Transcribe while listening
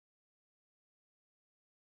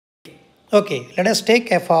Okay, let us take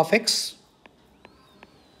f of x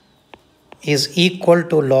is equal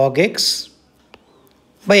to log x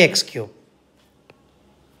by x cube.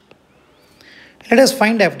 Let us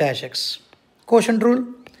find f dash x. Quotient rule,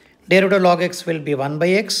 derivative log x will be 1 by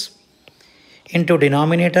x into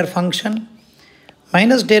denominator function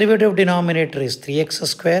minus derivative denominator is 3x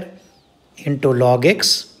square into log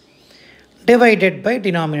x divided by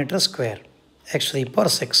denominator square x to the power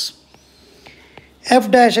 6.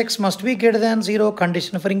 F dash x must be greater than 0,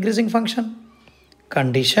 condition for increasing function.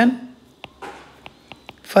 Condition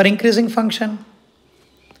for increasing function.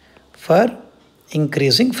 For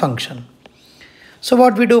increasing function. So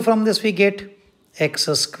what we do from this, we get x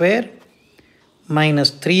square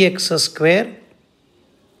minus 3x square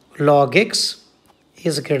log x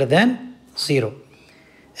is greater than 0.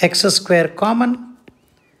 X square common,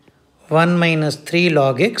 1 minus 3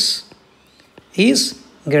 log x is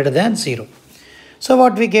greater than 0. So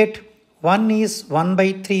what we get, 1 is 1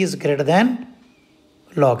 by 3 is greater than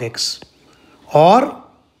log x, or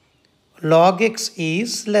log x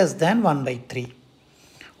is less than 1 by 3,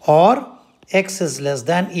 or x is less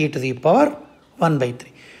than e to the power 1 by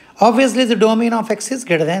 3. Obviously the domain of x is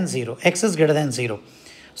greater than 0, x is greater than 0.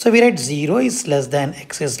 So we write 0 is less than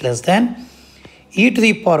x is less than e to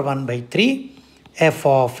the power 1 by 3, f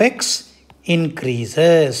of x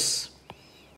increases.